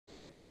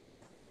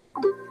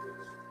Good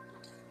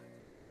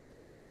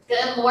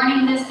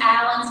morning, Miss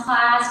Allen's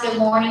class. Good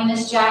morning,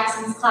 Miss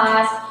Jackson's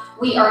class.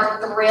 We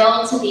are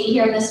thrilled to be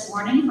here this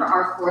morning for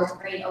our fourth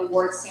grade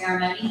award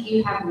ceremony.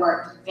 You have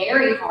worked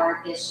very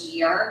hard this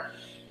year,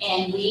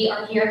 and we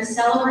are here to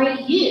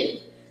celebrate you.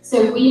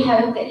 So we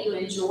hope that you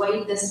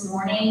enjoyed this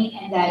morning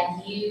and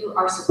that you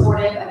are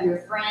supportive of your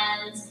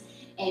friends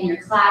and your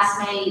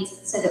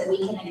classmates so that we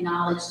can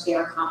acknowledge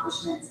their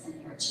accomplishments and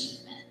their achievements.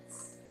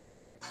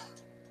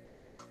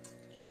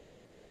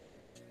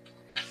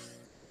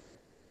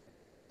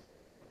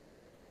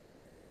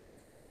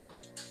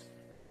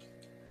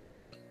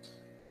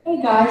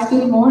 Hey guys,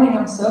 good morning.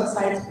 I'm so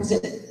excited to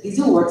present these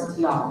awards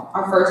to y'all.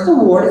 Our first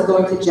award is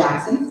going to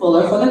Jackson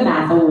Fuller for the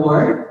Math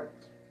Award.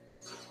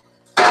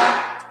 Good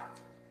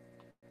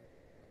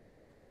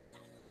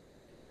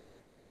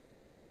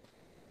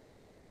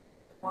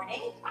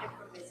morning, and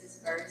for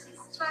Mrs.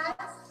 Mercy's class,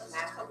 the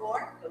Math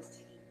Award goes to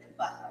Ethan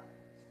Butler.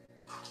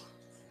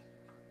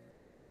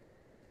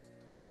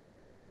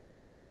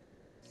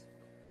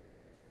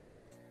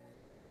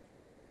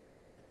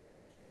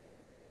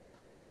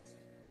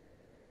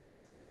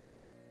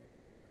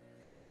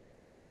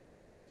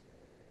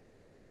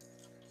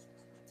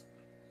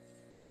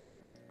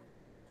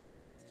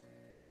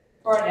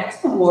 For our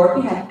next award,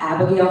 we have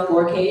Abigail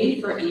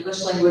Forcade for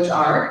English Language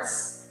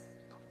Arts.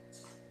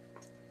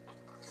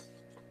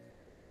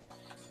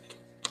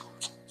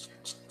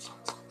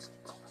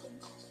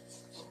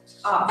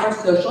 For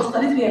Social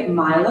Studies, we have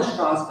Mila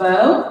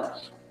Strasbow.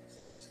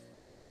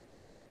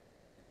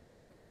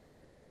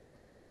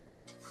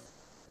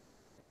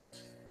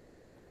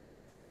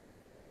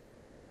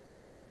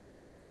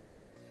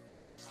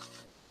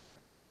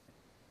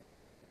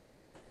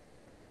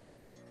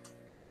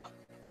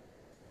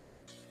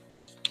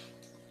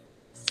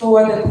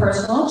 For the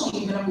Personal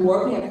Achievement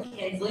Award, we have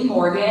Kinsley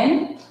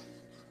Morgan.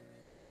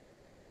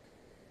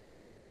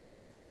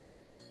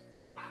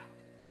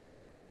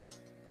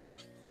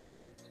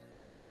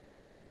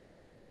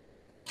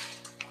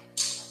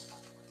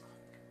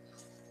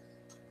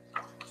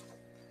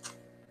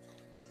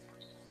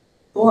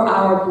 For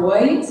our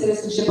Boy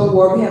Citizenship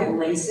Award, we have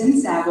Layson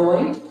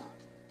Savoy.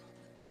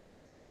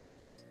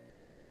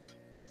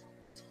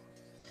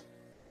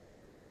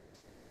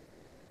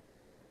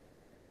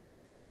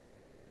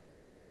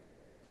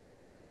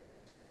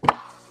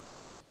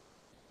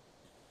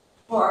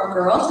 For our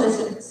Girls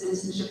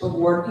Citizenship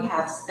Award, we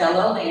have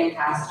Stella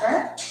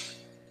Lancaster.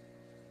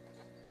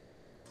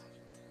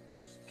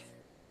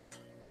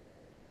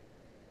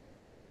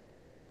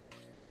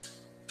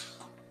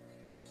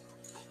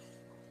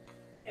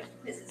 And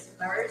for Mrs.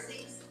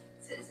 Mercy's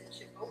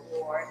Citizenship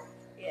Award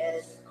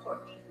is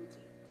Courtney Ruby.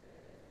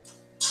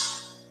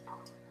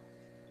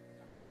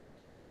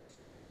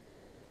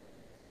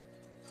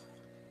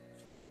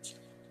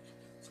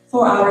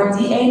 For our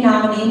DA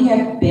nominee, we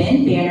have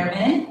Ben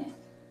Bannerman.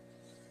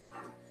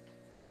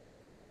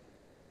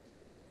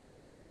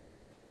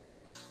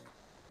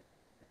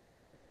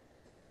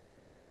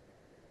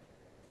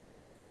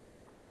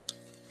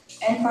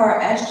 And for our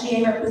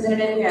SGA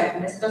representative, we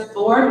have Mr.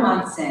 Ford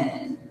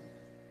Munson.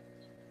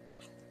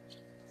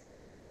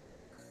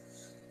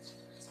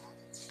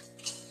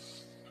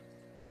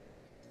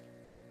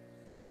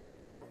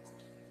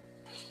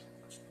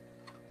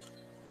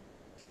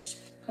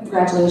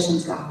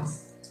 Congratulations, guys.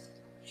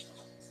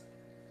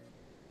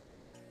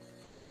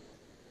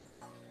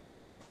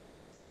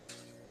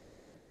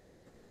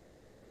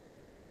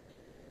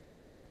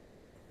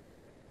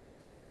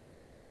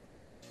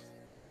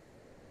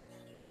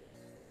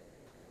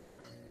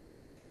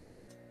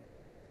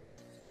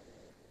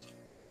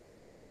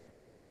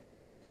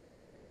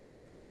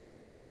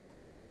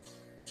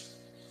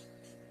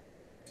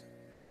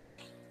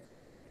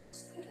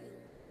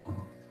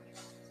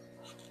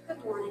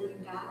 Good morning,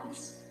 you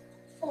guys.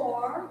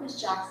 For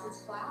Ms.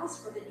 Jackson's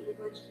class, for the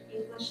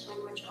English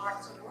Language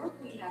Arts Award,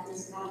 we have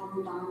Ms.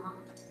 Madeline Donna.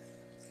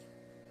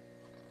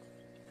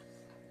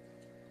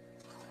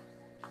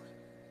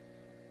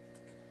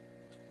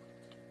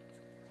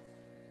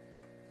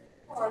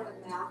 For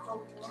the Math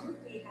Award,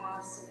 we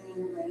have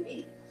Savannah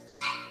Brady.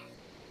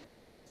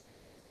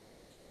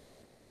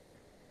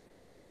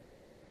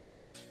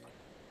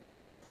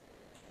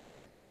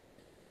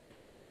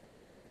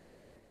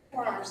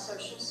 For our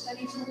Social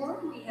Studies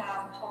Award, we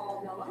have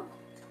Paul Miller.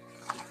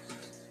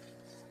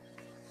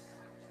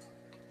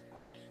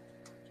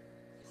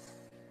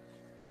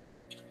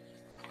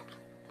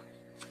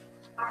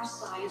 Our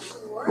Science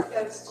Award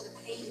goes to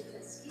Peyton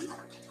Fiske.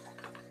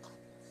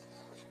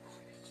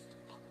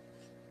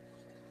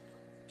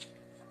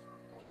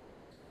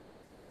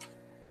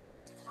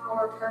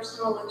 Our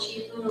Personal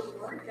Achievement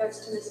Award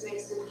goes to Ms.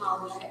 Mason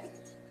Holloway.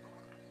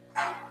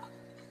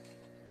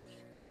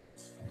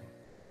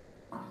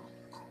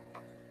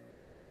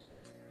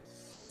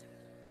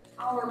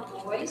 Our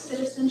Boy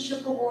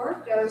Citizenship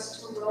Award goes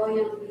to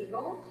William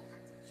Beagle.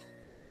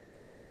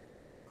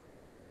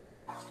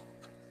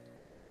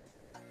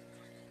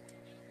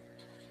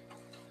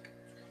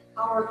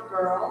 Our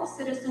Girl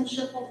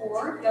Citizenship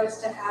Award goes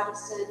to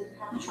Addison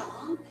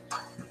Patron.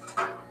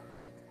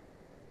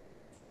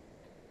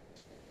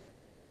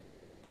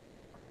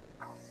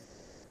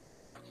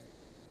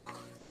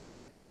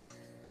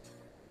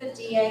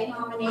 SGA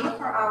nominee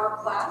for our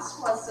class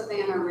was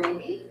Savannah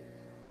Raby.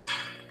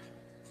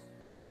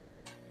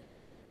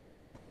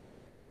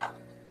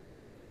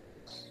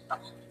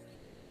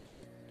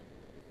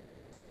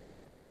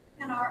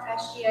 And our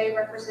SGA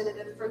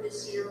representative for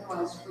this year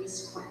was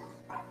Reese Quinn.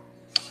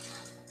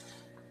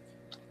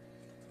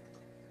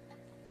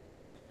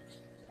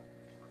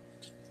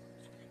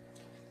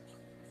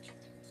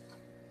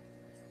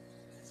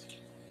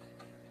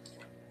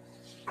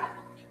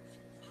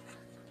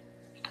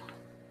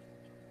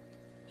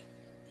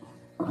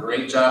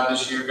 Great job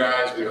this year,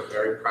 guys. We are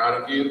very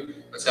proud of you.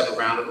 Let's have a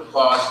round of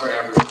applause for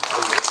everyone.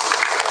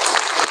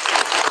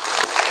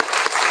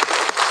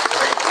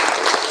 Great.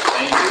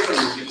 Thank you,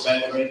 and we'll get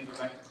back ready to go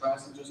back to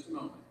class in just a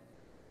moment.